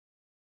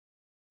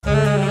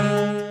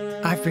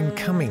I've been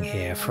coming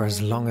here for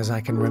as long as I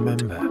can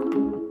remember.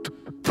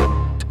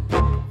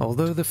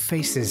 Although the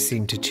faces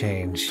seem to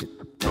change,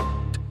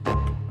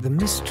 the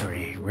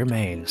mystery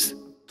remains,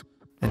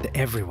 and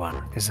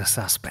everyone is a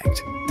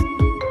suspect.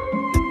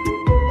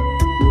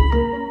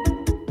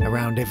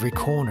 Around every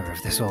corner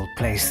of this old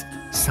place,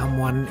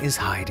 someone is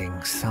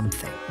hiding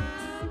something.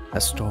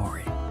 A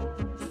story.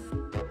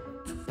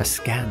 A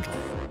scandal.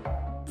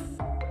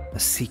 A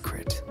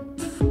secret.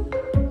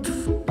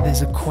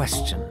 There's a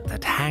question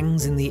that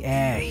hangs in the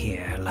air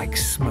here like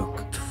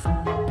smoke.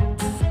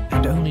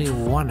 And only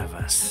one of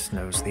us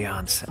knows the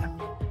answer.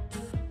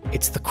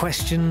 It's the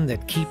question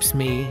that keeps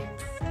me,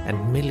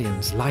 and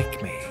millions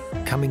like me,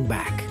 coming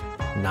back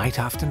night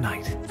after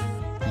night,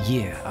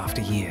 year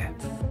after year,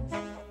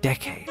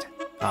 decade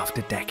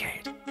after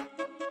decade.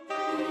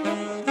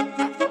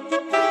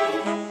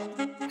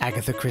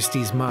 Agatha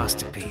Christie's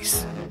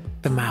masterpiece,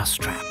 The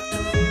Mousetrap.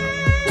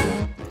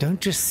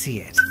 Don't just see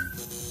it.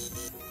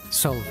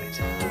 Solve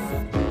it.